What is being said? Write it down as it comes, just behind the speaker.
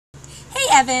Hey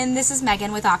Evan, this is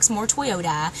Megan with Oxmoor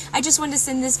Toyota. I just wanted to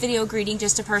send this video greeting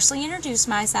just to personally introduce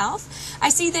myself. I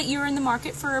see that you're in the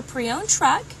market for a pre-owned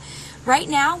truck. Right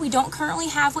now, we don't currently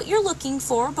have what you're looking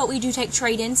for, but we do take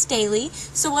trade-ins daily.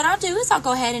 So what I'll do is I'll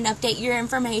go ahead and update your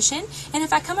information, and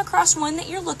if I come across one that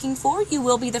you're looking for, you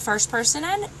will be the first person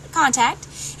I contact.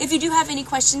 If you do have any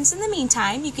questions in the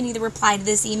meantime, you can either reply to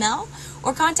this email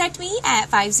or contact me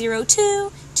at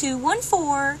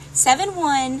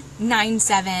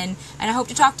 502-214-7197. And I hope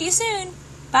to talk to you soon.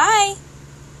 Bye!